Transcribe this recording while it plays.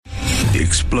The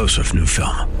explosive new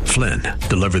film, Flynn,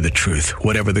 deliver the truth,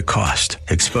 whatever the cost.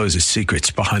 Exposes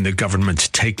secrets behind the government's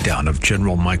takedown of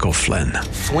General Michael Flynn.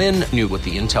 Flynn knew what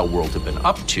the intel world had been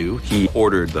up to. He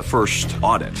ordered the first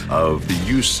audit of the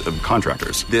use of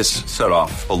contractors. This set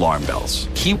off alarm bells.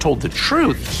 He told the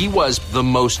truth. He was the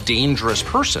most dangerous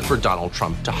person for Donald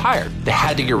Trump to hire. They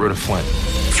had to get rid of Flynn.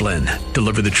 Flynn,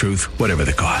 deliver the truth, whatever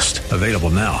the cost. Available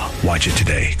now. Watch it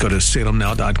today. Go to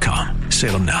salemnow.com.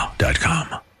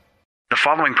 salemnow.com. The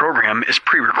following program is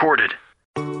pre-recorded.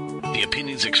 The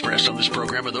opinions expressed on this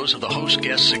program are those of the host,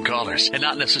 guests, and callers, and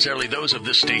not necessarily those of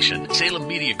this station, Salem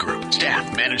Media Group,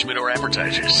 staff, management, or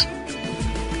advertisers.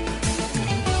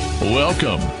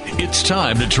 Welcome. It's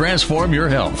time to transform your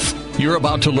health. You're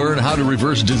about to learn how to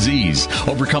reverse disease,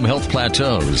 overcome health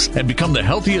plateaus, and become the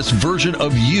healthiest version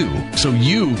of you so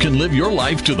you can live your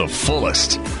life to the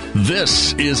fullest.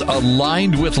 This is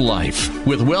Aligned with Life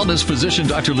with wellness physician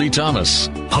Dr. Lee Thomas,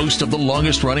 host of the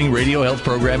longest-running radio health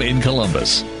program in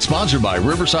Columbus, sponsored by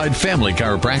Riverside Family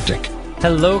Chiropractic.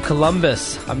 Hello,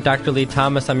 Columbus. I'm Dr. Lee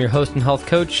Thomas. I'm your host and health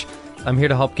coach. I'm here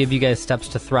to help give you guys steps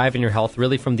to thrive in your health,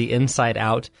 really from the inside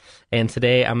out. And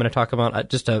today I'm going to talk about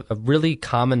just a really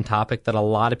common topic that a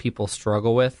lot of people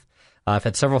struggle with. I've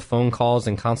had several phone calls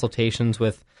and consultations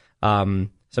with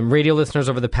some radio listeners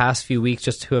over the past few weeks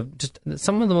just who have just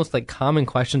some of the most common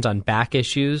questions on back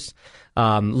issues,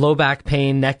 low back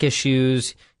pain, neck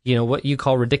issues, what you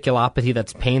call radiculopathy,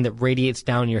 that's pain that radiates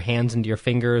down your hands into your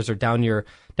fingers or down your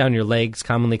legs,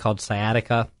 commonly called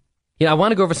sciatica. I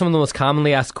want to go over some of the most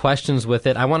commonly asked questions with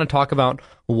it. I want to talk about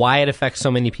why it affects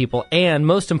so many people and,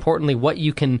 most importantly, what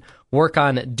you can work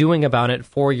on doing about it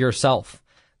for yourself.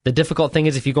 The difficult thing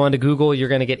is if you go onto Google, you're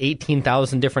going to get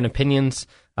 18,000 different opinions.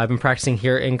 I've been practicing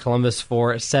here in Columbus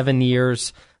for 7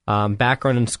 years,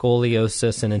 background in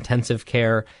scoliosis and intensive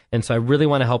care. And so I really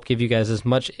want to help give you guys as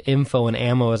much info and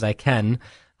ammo as I can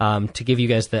to give you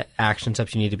guys the action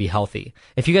steps you need to be healthy.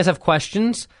 If you guys have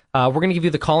questions, we're going to give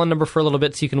you the call-in number for a little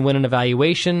bit so you can win an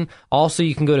evaluation. Also,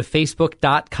 you can go to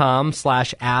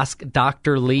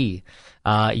facebook.com/AskDrLee.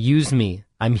 Use me.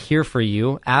 I'm here for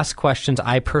you. Ask questions.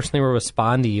 I personally will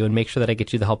respond to you and make sure that I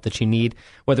get you the help that you need.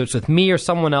 Whether it's with me or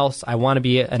someone else, I want to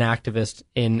be an activist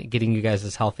in getting you guys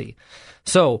as healthy.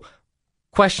 So,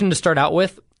 question to start out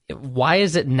with, why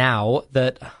is it now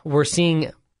that we're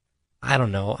seeing, I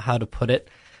don't know how to put it,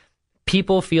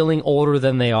 people feeling older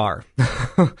than they are?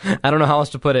 I don't know how else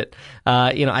to put it.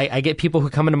 I get people who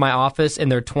come into my office in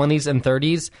their 20s and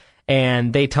 30s,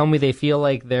 and they tell me they feel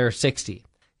like they're 60.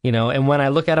 And when I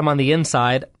look at them on the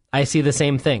inside, I see the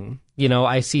same thing.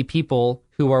 I see people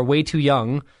who are way too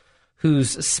young,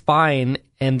 whose spine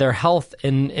and their health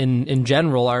in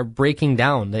general are breaking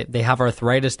down. They have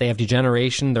arthritis, they have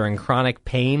degeneration, they're in chronic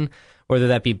pain, whether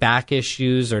that be back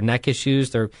issues or neck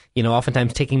issues. They're,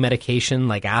 oftentimes taking medication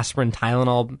like aspirin,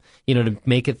 Tylenol, to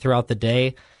make it throughout the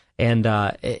day. And,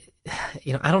 I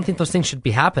don't think those things should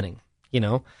be happening.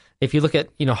 If you look at,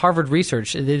 Harvard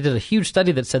research, they did a huge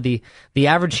study that said the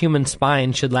average human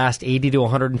spine should last 80 to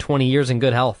 120 years in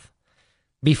good health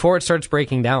before it starts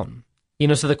breaking down.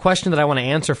 So the question that I want to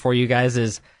answer for you guys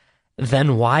is,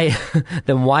 then why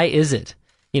is it,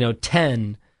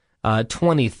 10,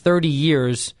 20, 30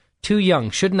 years too young?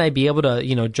 Shouldn't I be able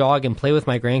to, jog and play with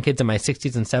my grandkids in my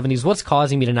 60s and 70s? What's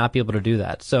causing me to not be able to do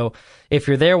that? So if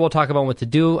you're there, we'll talk about what to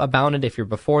do about it. If you're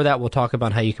before that, we'll talk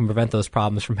about how you can prevent those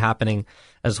problems from happening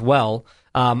as well.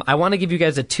 I want to give you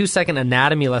guys a 2-second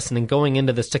anatomy lesson in going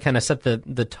into this to kind of set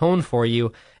the tone for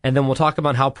you, and then we'll talk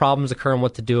about how problems occur and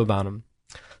what to do about them.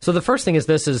 So the first thing is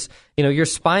your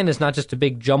spine is not just a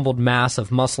big jumbled mass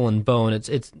of muscle and bone.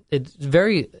 It's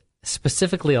very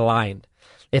specifically aligned.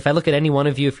 If I look at any one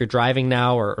of you, if you're driving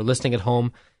now or listening at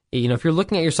home, if you're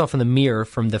looking at yourself in the mirror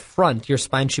from the front, your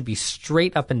spine should be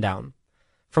straight up and down.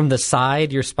 From the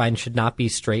side, your spine should not be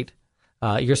straight.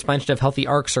 Your spine should have healthy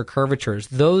arcs or curvatures.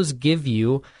 Those give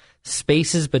you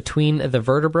spaces between the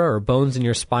vertebra or bones in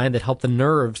your spine that help the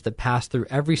nerves that pass through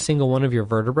every single one of your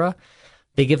vertebra.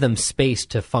 They give them space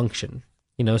to function.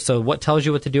 So what tells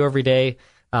you what to do every day,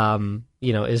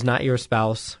 is not your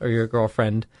spouse or your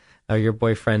girlfriend or your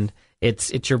boyfriend.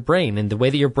 It's your brain, and the way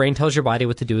that your brain tells your body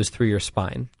what to do is through your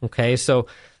spine. Okay, so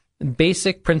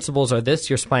basic principles are this: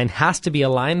 your spine has to be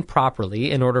aligned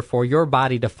properly in order for your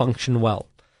body to function well.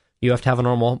 You have to have a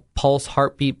normal pulse,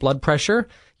 heartbeat, blood pressure.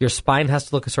 Your spine has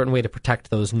to look a certain way to protect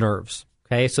those nerves.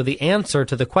 Okay, so the answer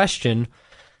to the question,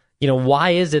 why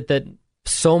is it that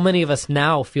so many of us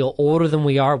now feel older than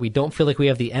we are? We don't feel like we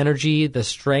have the energy, the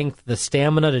strength, the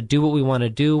stamina to do what we want to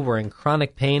do. We're in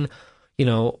chronic pain.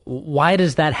 Why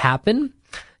does that happen?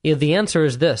 The answer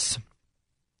is this,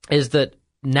 is that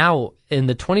now in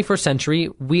the 21st century,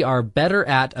 we are better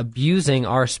at abusing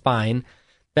our spine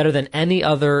better than any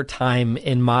other time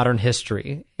in modern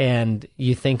history. And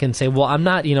you think and say, well, I'm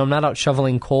not out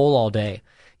shoveling coal all day.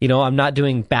 I'm not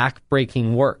doing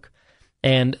back-breaking work.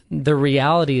 And the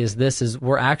reality is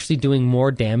we're actually doing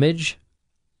more damage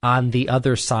on the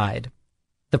other side.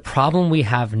 The problem we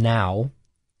have now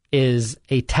is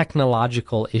a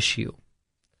technological issue.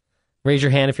 Raise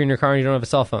your hand if you're in your car and you don't have a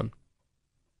cell phone.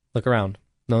 Look around.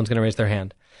 No one's going to raise their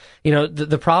hand.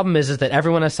 The problem is that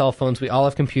everyone has cell phones. We all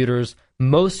have computers.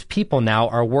 Most people now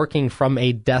are working from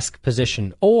a desk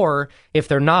position. Or if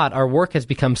they're not, our work has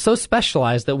become so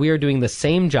specialized that we are doing the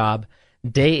same job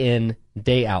day in,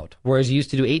 day out. Whereas you used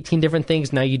to do 18 different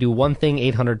things, now you do one thing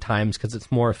 800 times because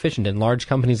it's more efficient. In large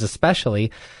companies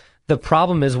especially, the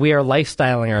problem is we are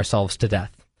lifestyling ourselves to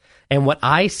death. And what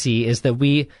I see is that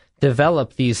we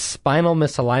develop these spinal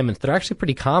misalignments that are actually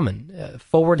pretty common.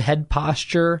 Forward head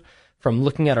posture from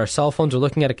looking at our cell phones or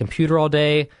looking at a computer all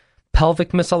day. Pelvic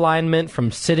misalignment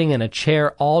from sitting in a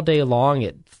chair all day long.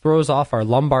 It throws off our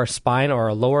lumbar spine or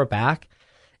our lower back.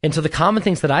 And so the common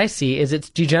things that I see is it's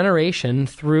degeneration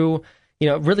through,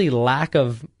 really lack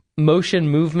of motion,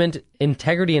 movement,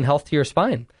 integrity, and health to your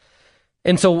spine.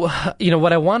 And so,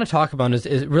 what I want to talk about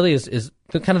is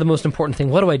kind of the most important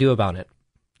thing. What do I do about it?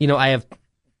 I have,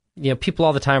 people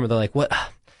all the time where they're like, what,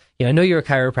 I know you're a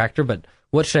chiropractor, but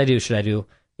what should I do? Should I do,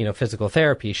 physical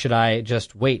therapy? Should I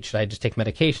just wait? Should I just take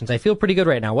medications? I feel pretty good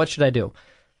right now. What should I do?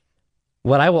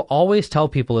 What I will always tell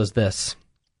people is this.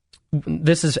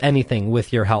 This is anything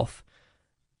with your health.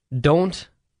 Don't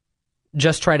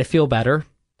just try to feel better.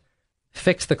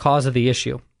 Fix the cause of the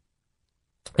issue.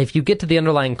 If you get to the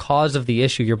underlying cause of the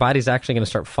issue, your body's actually going to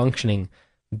start functioning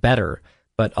better.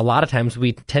 But a lot of times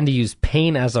we tend to use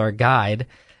pain as our guide.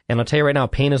 And I'll tell you right now,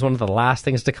 pain is one of the last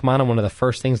things to come on and one of the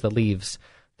first things that leaves.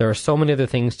 There are so many other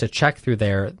things to check through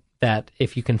there that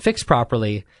if you can fix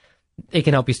properly, it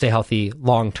can help you stay healthy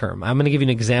long term. I'm going to give you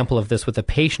an example of this with a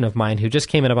patient of mine who just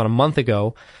came in about a month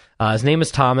ago. His name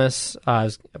is Thomas.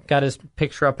 I've got his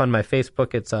picture up on my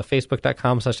Facebook. It's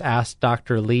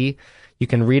facebook.com/AskDrLee. You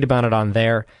can read about it on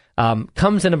there.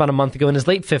 Comes in about a month ago in his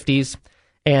late 50s.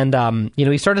 And,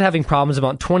 he started having problems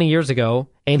about 20 years ago,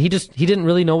 and he didn't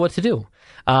really know what to do.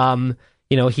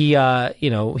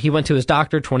 He went to his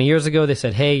doctor 20 years ago. They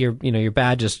said, hey, you're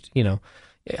bad. Just,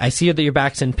 I see that your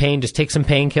back's in pain. Just take some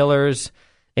painkillers.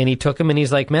 And he took them and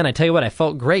he's like, man, I tell you what, I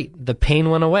felt great. The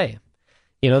pain went away.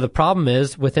 The problem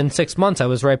is within 6 months, I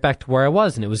was right back to where I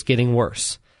was and it was getting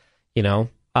worse. Then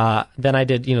I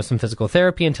did, some physical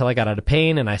therapy until I got out of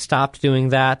pain and I stopped doing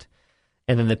that.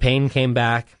 And then the pain came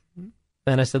back.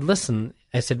 And I said, listen,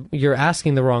 you're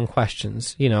asking the wrong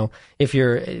questions. If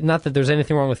you're, not that there's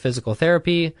anything wrong with physical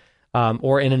therapy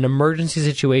or in an emergency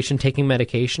situation taking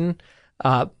medication.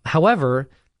 However,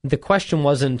 the question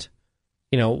wasn't,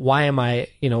 why am I,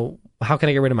 how can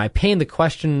I get rid of my pain? The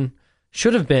question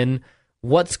should have been,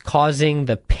 what's causing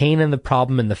the pain and the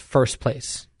problem in the first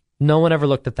place? No one ever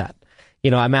looked at that.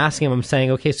 I'm asking him, I'm saying,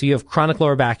 okay, so you have chronic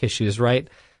lower back issues, right?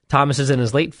 Thomas is in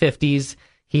his late 50s.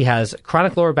 He has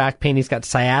chronic lower back pain. He's got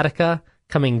sciatica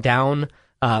coming down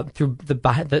through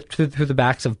the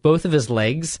backs of both of his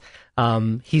legs.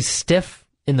 He's stiff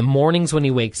in the mornings when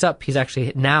he wakes up. He's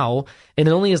actually now, in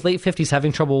only his late 50s,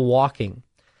 having trouble walking.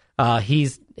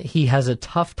 He has a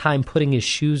tough time putting his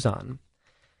shoes on.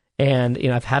 And,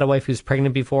 I've had a wife who's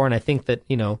pregnant before, and I think that,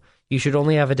 you should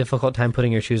only have a difficult time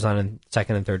putting your shoes on in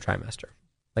second and third trimester.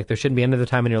 Like, there shouldn't be any other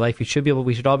time in your life. We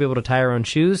should all be able to tie our own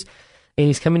shoes. And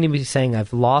he's coming to me saying,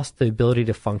 I've lost the ability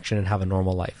to function and have a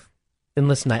normal life. And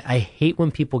listen, I hate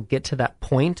when people get to that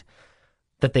point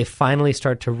that they finally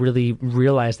start to really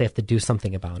realize they have to do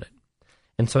something about it.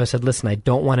 And so I said, listen, I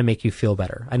don't want to make you feel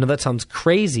better. I know that sounds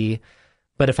crazy,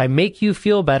 but if I make you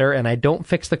feel better and I don't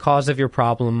fix the cause of your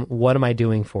problem, what am I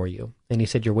doing for you? And he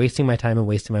said, you're wasting my time and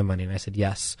wasting my money. And I said,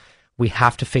 yes, we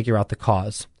have to figure out the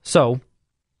cause. So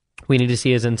we need to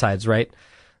see his insides, right?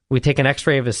 We take an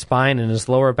x-ray of his spine and his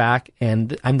lower back,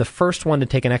 and I'm the first one to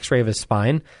take an x-ray of his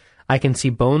spine. I can see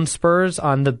bone spurs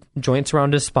on the joints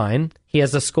around his spine. He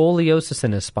has a scoliosis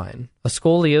in his spine. A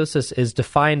scoliosis is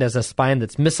defined as a spine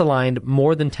that's misaligned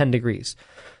more than 10 degrees.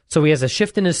 So he has a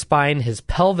shift in his spine, his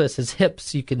pelvis, his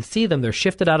hips. You can see them. They're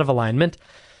shifted out of alignment.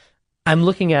 I'm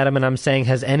looking at him and I'm saying,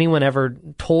 has anyone ever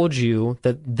told you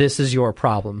that this is your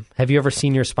problem? Have you ever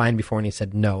seen your spine before? And he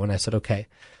said, no. And I said, okay.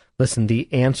 Listen, the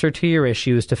answer to your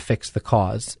issue is to fix the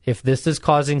cause. If this is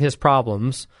causing his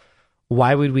problems,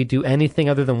 why would we do anything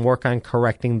other than work on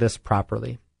correcting this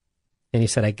properly? And he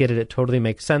said, I get it. It totally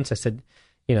makes sense. I said,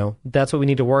 that's what we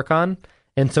need to work on.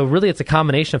 And so really it's a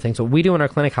combination of things. What we do in our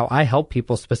clinic, how I help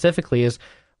people specifically is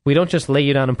We don't just lay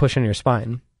you down and push on your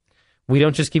spine. We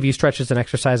don't just give you stretches and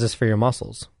exercises for your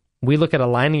muscles. We look at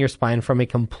aligning your spine from a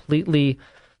completely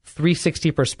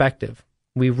 360 perspective.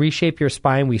 We reshape your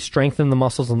spine. We strengthen the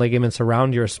muscles and ligaments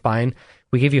around your spine.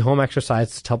 We give you home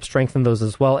exercises to help strengthen those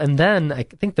as well. And then I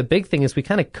think the big thing is we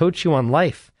kind of coach you on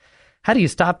life. How do you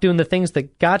stop doing the things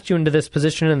that got you into this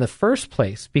position in the first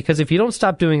place? Because if you don't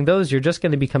stop doing those, you're just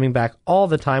going to be coming back all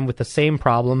the time with the same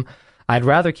problem. I'd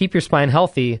rather keep your spine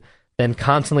healthy than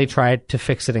constantly try to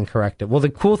fix it and correct it. Well, the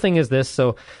cool thing is this.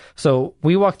 So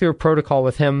we walked through a protocol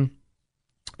with him,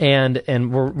 and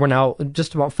we're now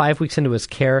just about 5 weeks into his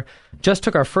care. Just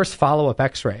took our first follow-up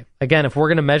x-ray. Again, if we're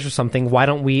going to measure something, why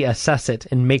don't we assess it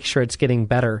and make sure it's getting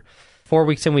better? 4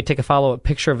 weeks in, we take a follow-up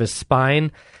picture of his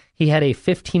spine. He had a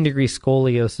 15-degree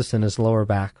scoliosis in his lower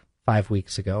back 5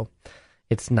 weeks ago.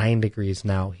 It's 9 degrees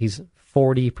now. He's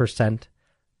 40%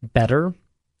 better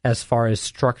as far as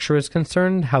structure is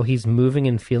concerned. How he's moving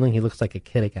and feeling, he looks like a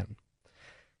kid again.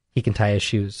 He can tie his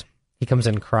shoes. He comes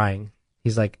in crying.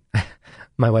 He's like,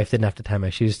 my wife didn't have to tie my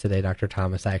shoes today, Dr.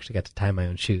 Thomas. I actually got to tie my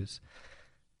own shoes.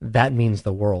 That means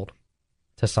the world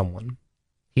to someone.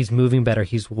 He's moving better.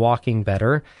 He's walking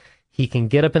better. He can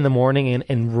get up in the morning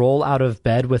and roll out of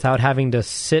bed without having to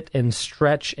sit and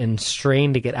stretch and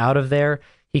strain to get out of there.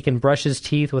 He can brush his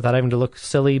teeth without having to look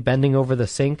silly bending over the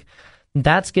sink.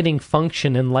 That's getting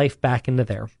function and life back into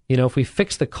there. You know, if we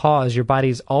fix the cause, your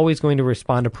body's always going to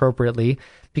respond appropriately,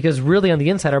 because really on the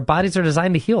inside, our bodies are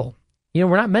designed to heal. You know,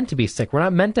 we're not meant to be sick. We're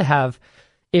not meant to have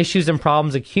issues and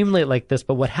problems accumulate like this.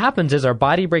 But what happens is our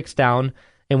body breaks down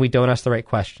and we don't ask the right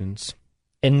questions.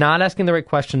 And not asking the right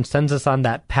questions sends us on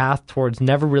that path towards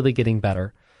never really getting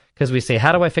better. Because we say,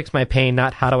 how do I fix my pain?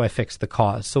 Not how do I fix the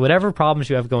cause? So whatever problems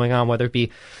you have going on, whether it be,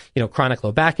 you know, chronic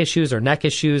low back issues or neck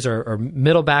issues or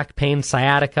middle back pain,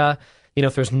 sciatica, you know,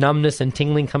 if there's numbness and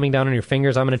tingling coming down on your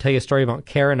fingers, I'm going to tell you a story about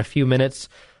care in a few minutes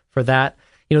for that.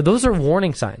 You know, those are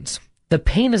warning signs. The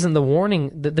pain isn't the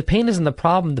warning. The pain isn't the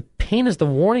problem. The pain is the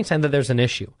warning sign that there's an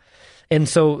issue. And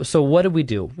so what do we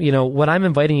do? You know, what I'm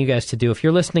inviting you guys to do, if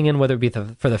you're listening in, whether it be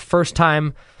for the first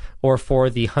time or for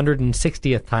the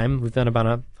 160th time, we've done about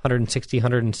 160,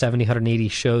 170, 180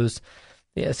 shows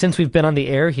since we've been on the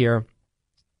air here.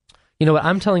 You know, what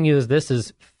I'm telling you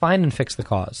is find and fix the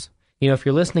cause. You know, if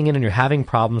you're listening in and you're having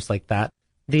problems like that,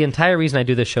 the entire reason I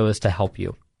do this show is to help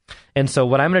you. And so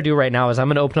what I'm going to do right now is I'm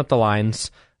going to open up the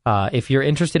lines. If you're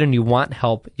interested and you want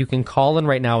help, you can call in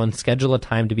right now and schedule a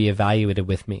time to be evaluated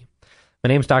with me. My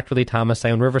name's Dr. Lee Thomas.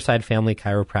 I own Riverside Family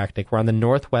Chiropractic. We're on the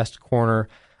northwest corner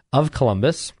of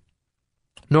Columbus.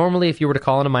 Normally, if you were to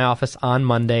call into my office on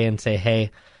Monday and say,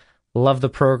 hey, love the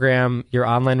program, your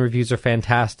online reviews are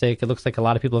fantastic, it looks like a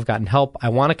lot of people have gotten help, I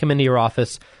want to come into your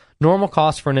office, normal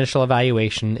cost for initial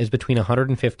evaluation is between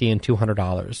 $150 and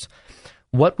 $200.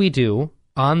 What we do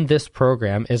on this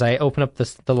program is I open up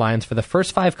the lines for the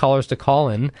first 5 callers to call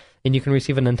in, and you can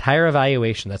receive an entire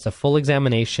evaluation. That's a full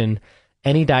examination,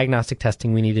 any diagnostic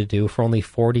testing we need to do for only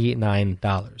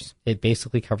 $49. It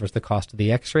basically covers the cost of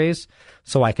the x-rays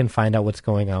so I can find out what's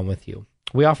going on with you.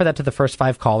 We offer that to the first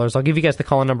 5 callers. I'll give you guys the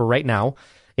call-in number right now.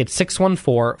 It's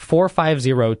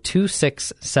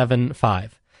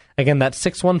 614-450-2675. Again, that's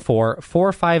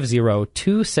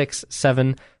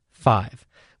 614-450-2675.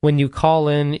 When you call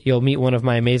in, you'll meet one of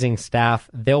my amazing staff.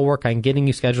 They'll work on getting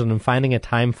you scheduled and finding a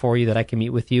time for you that I can meet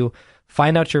with you,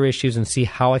 find out your issues, and see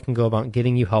how I can go about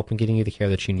getting you help and getting you the care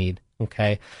that you need,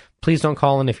 okay? Please don't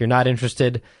call in if you're not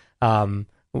interested.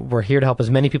 We're here to help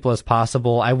as many people as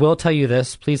possible. I will tell you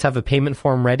this. Please have a payment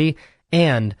form ready,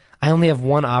 and I only have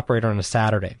one operator on a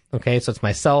Saturday, okay? So it's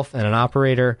myself and an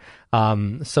operator.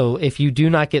 So if you do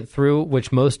not get through,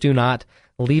 which most do not,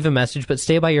 leave a message, but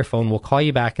stay by your phone. We'll call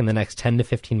you back in the next 10 to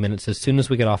 15 minutes as soon as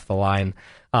we get off the line,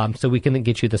 so we can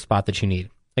get you the spot that you need.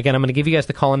 Again, I'm going to give you guys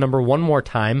the call-in number one more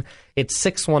time. It's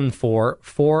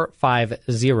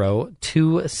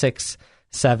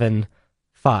 614-450-2675.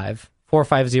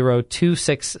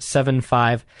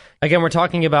 450-2675. Again, we're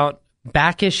talking about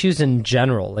back issues in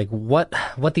general, like what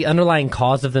the underlying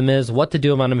cause of them is, what to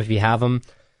do about them if you have them.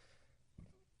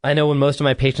 I know when most of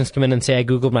my patients come in and say I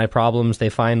Googled my problems, they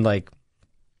find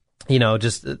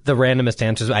just the randomest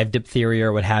answers. I have diphtheria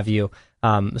or what have you.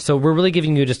 So we're really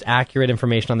giving you just accurate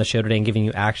information on the show today and giving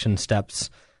you action steps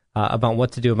about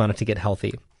what to do about it to get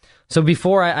healthy. So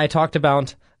before I talked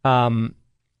about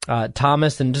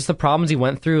Thomas and just the problems he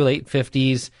went through, late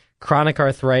 50s, chronic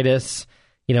arthritis,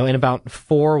 in about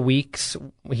 4 weeks,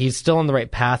 he's still on the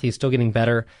right path. He's still getting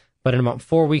better. But in about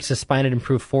 4 weeks, his spine had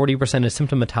improved 40%. His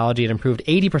symptomatology had improved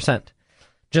 80%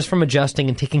 just from adjusting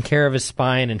and taking care of his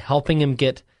spine and helping him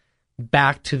get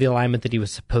back to the alignment that he was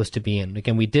supposed to be in.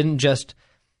 Again, we didn't just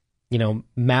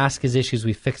mask his issues,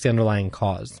 we fix the underlying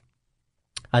cause.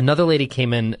 Another lady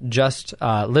came in just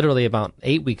literally about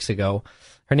 8 weeks ago.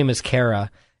 Her name is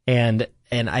Kara, and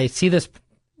I see this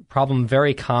problem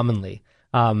very commonly.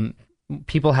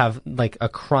 People have like a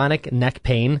chronic neck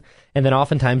pain, and then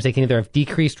oftentimes they can either have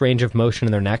decreased range of motion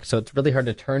in their neck, so it's really hard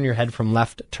to turn your head from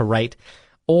left to right,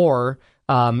 or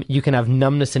you can have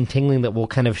numbness and tingling that will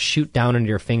kind of shoot down into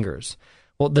your fingers.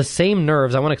 Well, the same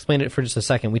nerves, I want to explain it for just a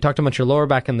second. We talked about your lower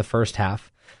back in the first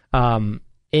half.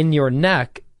 In your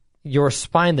neck, your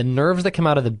spine, the nerves that come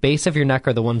out of the base of your neck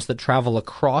are the ones that travel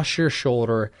across your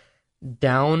shoulder,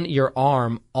 down your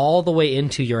arm, all the way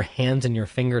into your hands and your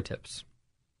fingertips.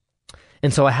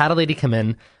 And so I had a lady come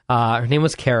in. Her name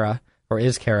was Kara, or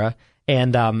is Kara,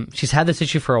 and she's had this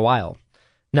issue for a while.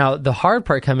 Now, the hard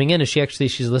part coming in is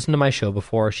she's listened to my show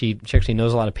before. She actually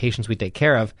knows a lot of patients we take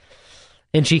care of.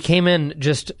 And she came in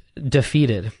just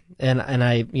defeated. And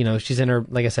I, she's in her,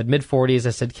 like I said, mid-40s.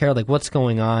 I said, Kara, like, what's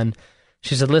going on?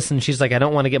 She said, listen, she's like, I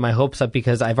don't want to get my hopes up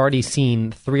because I've already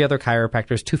seen 3 other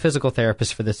chiropractors, 2 physical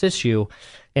therapists for this issue.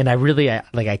 And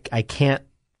I can't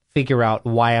figure out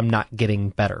why I'm not getting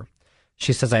better.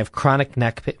 She says, I have chronic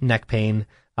neck pain.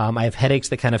 I have headaches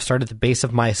that kind of start at the base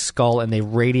of my skull and they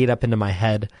radiate up into my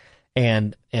head.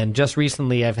 And just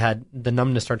recently I've had the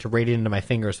numbness start to radiate into my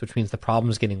fingers, which means the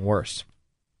problem's getting worse.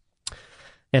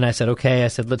 And I said, okay,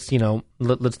 let's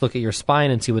look at your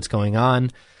spine and see what's going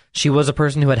on. She was a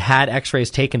person who had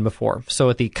x-rays taken before. So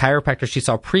at the chiropractor she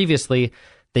saw previously,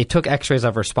 they took x-rays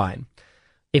of her spine.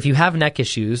 If you have neck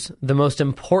issues, the most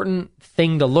important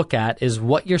thing to look at is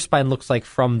what your spine looks like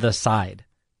from the side,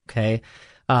 okay?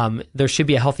 There should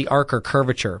be a healthy arc or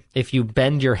curvature. If you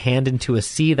bend your hand into a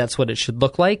C, that's what it should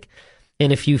look like.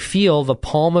 And if you feel the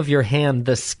palm of your hand,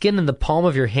 the skin in the palm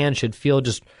of your hand should feel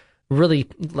just really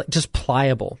just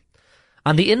pliable.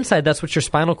 On the inside, that's what your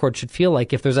spinal cord should feel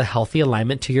like if there's a healthy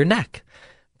alignment to your neck.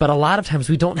 But a lot of times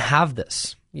we don't have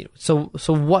this. So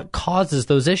what causes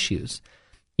those issues?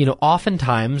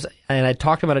 Oftentimes, and I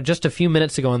talked about it just a few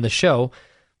minutes ago on the show,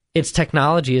 it's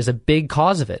technology is a big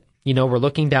cause of it. We're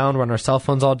looking down, we're on our cell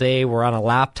phones all day, we're on a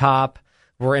laptop,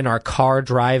 we're in our car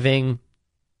driving,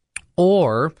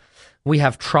 or we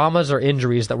have traumas or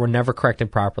injuries that were never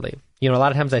corrected properly. A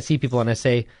lot of times I see people and I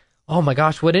say, oh my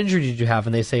gosh, what injury did you have?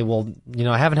 And they say, well,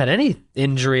 I haven't had any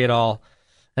injury at all.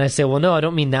 And I say, well, no, I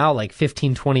don't mean now, like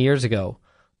 15, 20 years ago.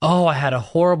 Oh, I had a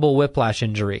horrible whiplash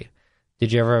injury.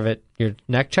 Did you ever have your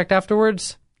neck checked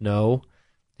afterwards? No.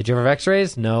 Did you ever have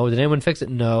x-rays? No. Did anyone fix it?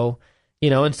 No.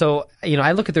 And so,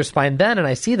 I look at their spine then and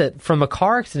I see that from a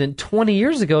car accident 20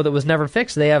 years ago that was never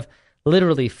fixed, they have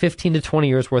literally 15 to 20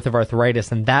 years worth of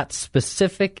arthritis in that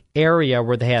specific area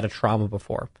where they had a trauma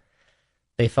before.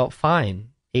 They felt fine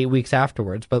 8 weeks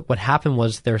afterwards, but what happened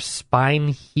was their spine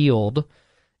healed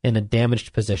in a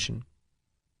damaged position.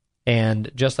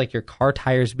 And just like your car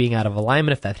tires being out of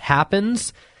alignment, if that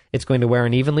happens, it's going to wear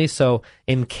unevenly. So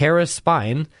in Kara's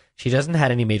spine, she doesn't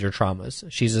have any major traumas.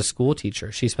 She's a school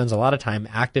teacher. She spends a lot of time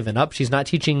active and up. She's not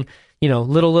teaching,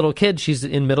 little kids. She's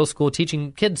in middle school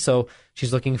teaching kids. So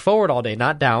she's looking forward all day,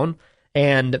 not down.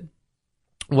 And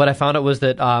what I found out was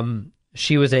that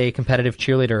she was a competitive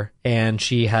cheerleader and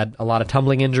she had a lot of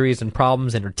tumbling injuries and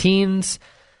problems in her teens.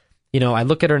 I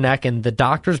look at her neck and the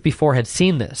doctors before had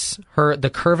seen this.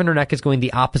 The curve in her neck is going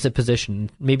the opposite position.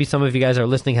 Maybe some of you guys are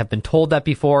listening have been told that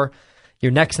before.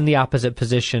 Your neck's in the opposite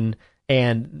position.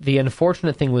 And the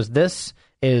unfortunate thing was this,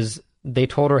 is they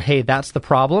told her, hey, that's the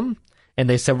problem. And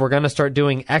they said, we're going to start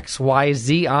doing X, Y,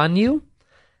 Z on you.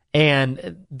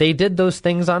 And they did those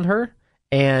things on her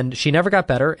and she never got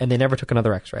better and they never took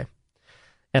another x-ray.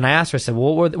 And I asked her, I said,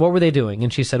 well, what were they doing?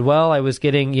 And she said, well, I was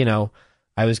getting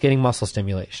muscle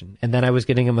stimulation, and then I was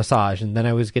getting a massage, and then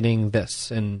I was getting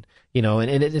this, and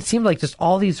it seemed like just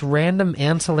all these random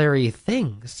ancillary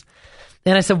things.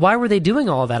 And I said, why were they doing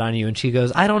all that on you? And she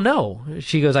goes, I don't know.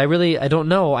 She goes, I don't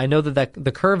know. I know that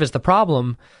the curve is the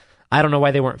problem. I don't know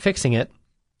why they weren't fixing it.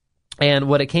 And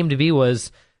what it came to be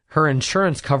was her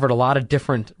insurance covered a lot of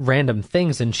different random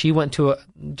things, and she went to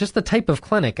just the type of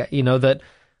clinic, that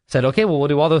said, okay, well, we'll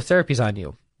do all those therapies on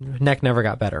you. Neck never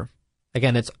got better.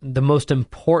 Again, it's the most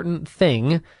important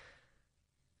thing.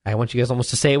 I want you guys almost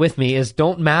to say it with me, is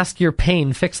don't mask your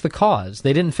pain, fix the cause.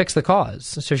 They didn't fix the cause,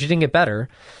 so she didn't get better.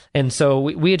 And so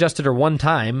we adjusted her one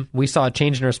time. We saw a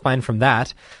change in her spine from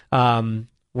that.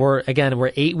 We're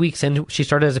 8 weeks in. She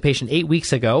started as a patient 8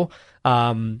 weeks ago.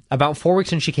 About 4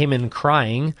 weeks in, she came in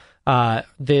crying.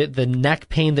 The neck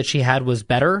pain that she had was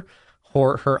better.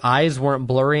 Her eyes weren't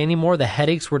blurry anymore. The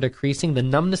headaches were decreasing. The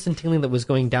numbness and tingling that was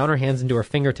going down her hands into her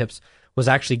fingertips was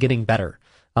actually getting better.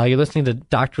 You're listening to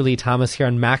Dr. Lee Thomas here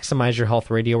on Maximize Your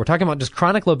Health Radio. We're talking about just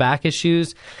chronic low back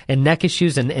issues and neck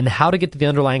issues and how to get to the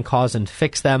underlying cause and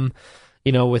fix them.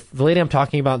 You know, with the lady I'm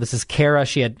talking about, this is Kara.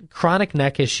 She had chronic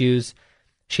neck issues.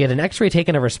 She had an x-ray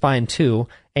taken of her spine too,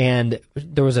 and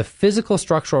there was a physical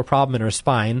structural problem in her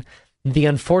spine. The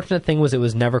unfortunate thing was it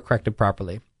was never corrected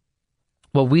properly.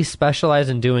 What we specialize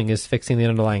in doing is fixing the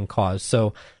underlying cause.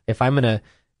 So if I'm going to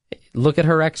look at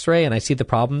her x-ray and I see the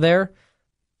problem there,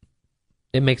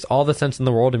 it makes all the sense in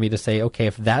the world to me to say, okay,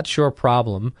 if that's your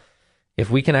problem, if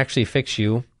we can actually fix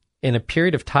you, in a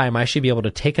period of time, I should be able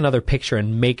to take another picture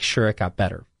and make sure it got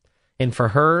better. And for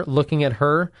her, looking at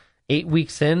her, 8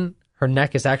 weeks in, her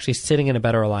neck is actually sitting in a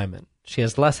better alignment. She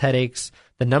has less headaches.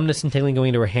 The numbness and tingling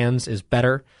going to her hands is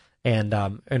better. And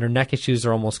her neck issues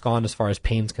are almost gone as far as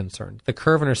pain's concerned. The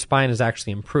curve in her spine is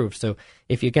actually improved. So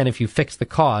if you fix the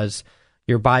cause,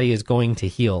 your body is going to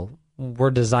heal.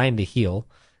 We're designed to heal.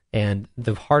 And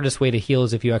the hardest way to heal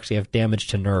is if you actually have damage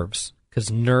to nerves,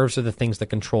 because nerves are the things that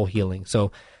control healing.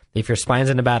 So if your spine's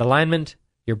in a bad alignment,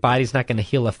 your body's not going to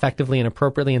heal effectively and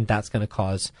appropriately, and that's going to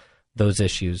cause those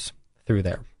issues through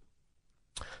there.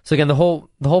 So again, the whole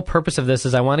purpose of this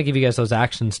is I want to give you guys those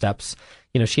action steps.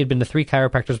 You know, she had been to 3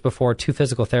 chiropractors before, 2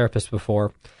 physical therapists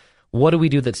before. What do we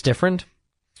do that's different?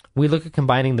 We look at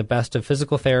combining the best of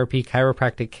physical therapy,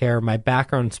 chiropractic care. My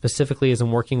background specifically is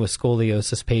in working with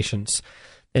scoliosis patients.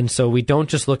 And so we don't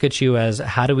just look at you as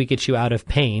how do we get you out of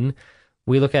pain.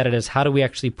 We look at it as how do we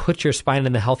actually put your spine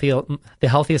in the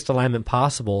healthiest alignment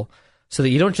possible so that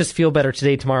you don't just feel better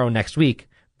today, tomorrow, next week,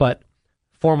 but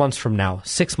 4 months from now,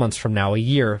 6 months from now, a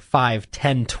year, 5,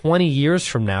 10, 20 years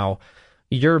from now,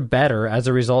 you're better as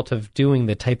a result of doing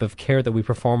the type of care that we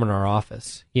perform in our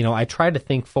office. You know, I try to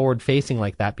think forward-facing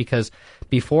like that because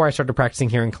before I started practicing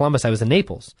here in Columbus, I was in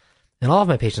Naples, and all of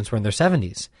my patients were in their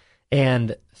 70s.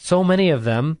 And so many of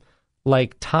them,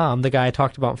 like Tom, the guy I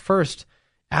talked about first,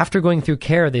 after going through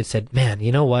care, they said, man,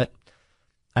 you know what?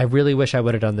 I really wish I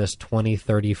would have done this 20,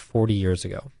 30, 40 years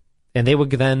ago. And they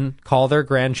would then call their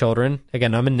grandchildren.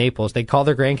 Again, I'm in Naples. They'd call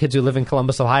their grandkids who live in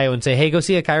Columbus, Ohio, and say, hey, go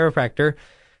see a chiropractor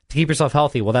to keep yourself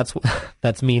healthy. Well,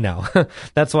 that's me now.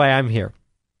 That's why I'm here.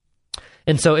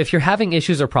 And so if you're having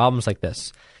issues or problems like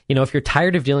this, you know, if you're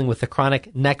tired of dealing with the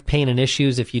chronic neck pain and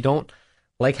issues, if you don't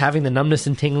like having the numbness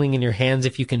and tingling in your hands,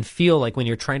 if you can feel like when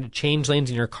you're trying to change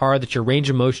lanes in your car that your range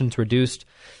of motion's reduced,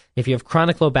 if you have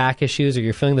chronic low back issues or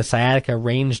you're feeling the sciatica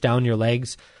range down your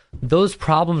legs, those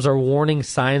problems are warning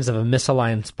signs of a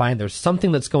misaligned spine. There's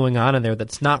something that's going on in there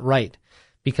that's not right.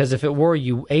 Because if it were,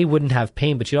 you, A, wouldn't have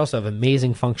pain, but you'd also have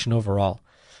amazing function overall.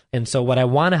 And so what I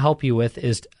want to help you with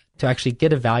is to actually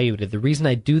get evaluated. The reason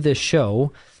I do this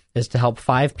show is to help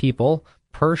 5 people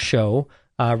per show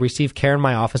receive care in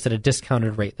my office at a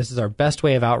discounted rate. This is our best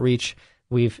way of outreach.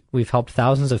 We've helped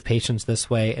thousands of patients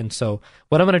this way. And so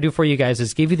what I'm going to do for you guys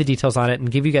is give you the details on it and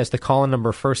give you guys the call-in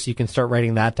number first so you can start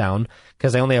writing that down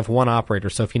because I only have one operator.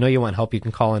 So if you know you want help, you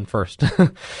can call in first.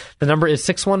 The number is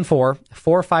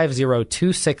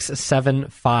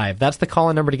 614-450-2675. That's the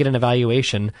call-in number to get an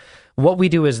evaluation. What we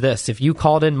do is this. If you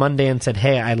called in Monday and said,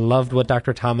 hey, I loved what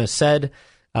Dr. Thomas said,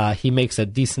 he makes a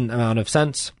decent amount of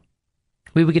sense,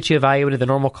 we would get you evaluated. The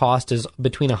normal cost is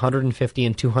between $150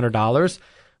 and $200.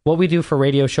 What we do for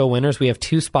radio show winners, we have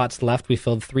 2 spots left. We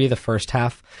filled 3 the first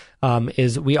half,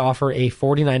 is we offer a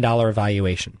 $49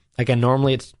 evaluation. Again,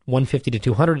 normally it's $150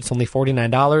 to $200. It's only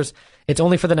 $49. It's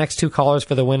only for the next 2 callers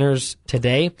for the winners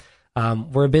today.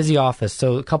 We're a busy office,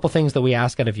 so a couple things that we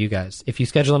ask out of you guys. If you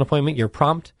schedule an appointment, you're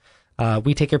prompt.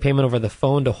 We take your payment over the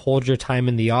phone to hold your time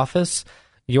in the office.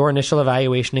 Your initial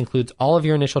evaluation includes all of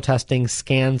your initial testing,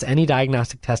 scans, any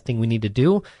diagnostic testing we need to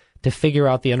do to figure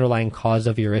out the underlying cause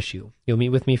of your issue. You'll meet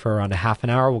with me for around a half an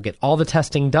hour. We'll get all the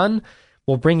testing done.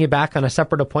 We'll bring you back on a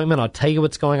separate appointment. I'll tell you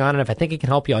what's going on, and if I think it can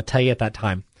help you, I'll tell you at that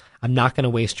time. I'm not going to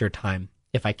waste your time.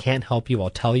 If I can't help you, I'll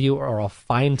tell you, or I'll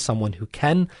find someone who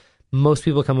can. Most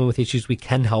people come in with issues. We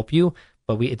can help you,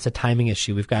 but it's a timing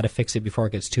issue. We've got to fix it before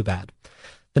it gets too bad.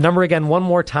 The number again, one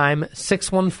more time,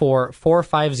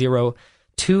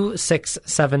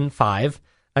 614-450-2675.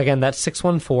 Again, that's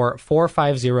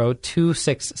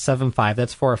 614-450-2675.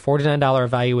 That's for a $49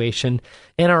 evaluation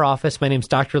in our office. My name's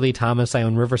Dr. Lee Thomas. I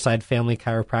own Riverside Family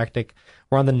Chiropractic.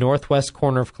 We're on the northwest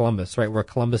corner of Columbus, right where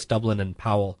Columbus, Dublin, and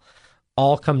Powell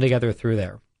all come together through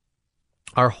there.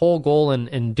 Our whole goal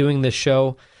in doing this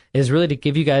show is really to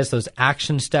give you guys those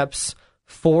action steps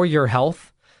for your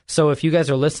health. So if you guys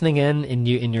are listening in and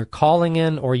you're calling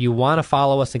in or you want to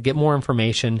follow us and get more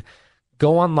information,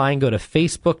 go online, go to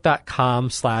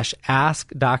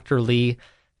facebook.com/AskDrLee.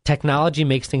 Technology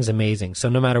makes things amazing. So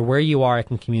no matter where you are, I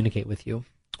can communicate with you.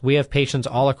 We have patients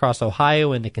all across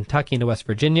Ohio, into Kentucky, into West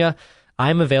Virginia.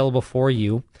 I'm available for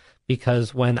you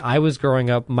because when I was growing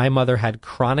up, my mother had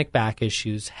chronic back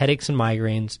issues, headaches and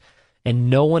migraines, and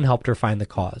no one helped her find the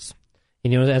cause.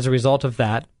 And, as a result of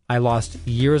that, I lost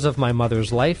years of my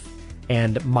mother's life,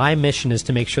 and my mission is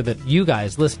to make sure that you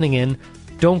guys listening in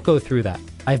don't go through that.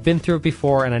 I've been through it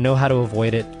before, and I know how to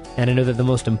avoid it, and I know that the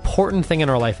most important thing in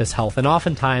our life is health, and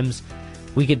oftentimes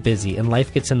we get busy, and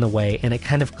life gets in the way, and it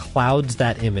kind of clouds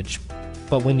that image.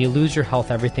 But when you lose your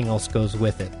health, everything else goes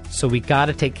with it. So we got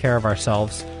to take care of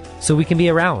ourselves so we can be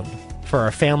around for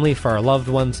our family, for our loved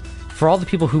ones, for all the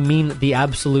people who mean the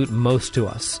absolute most to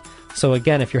us. So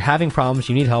again, if you're having problems,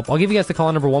 you need help, I'll give you guys the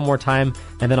call number one more time,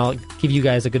 and then I'll give you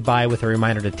guys a goodbye with a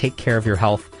reminder to take care of your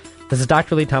health. This is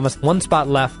Dr. Lee Thomas. One spot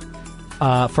left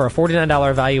for a $49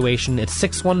 evaluation. It's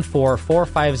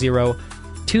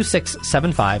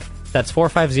 614-450-2675. That's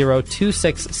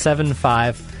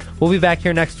 450-2675. We'll be back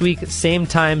here next week, same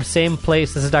time, same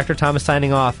place. This is Dr. Thomas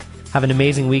signing off. Have an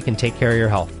amazing week and take care of your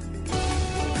health.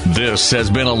 This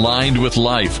has been Aligned with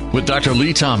Life with Dr.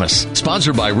 Lee Thomas,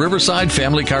 sponsored by Riverside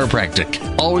Family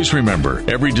Chiropractic. Always remember,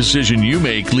 every decision you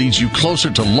make leads you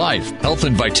closer to life, health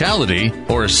and vitality,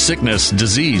 or sickness,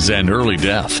 disease, and early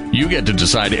death. You get to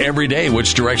decide every day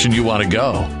which direction you want to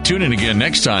go. Tune in again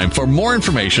next time for more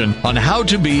information on how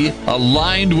to be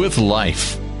aligned with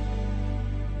life.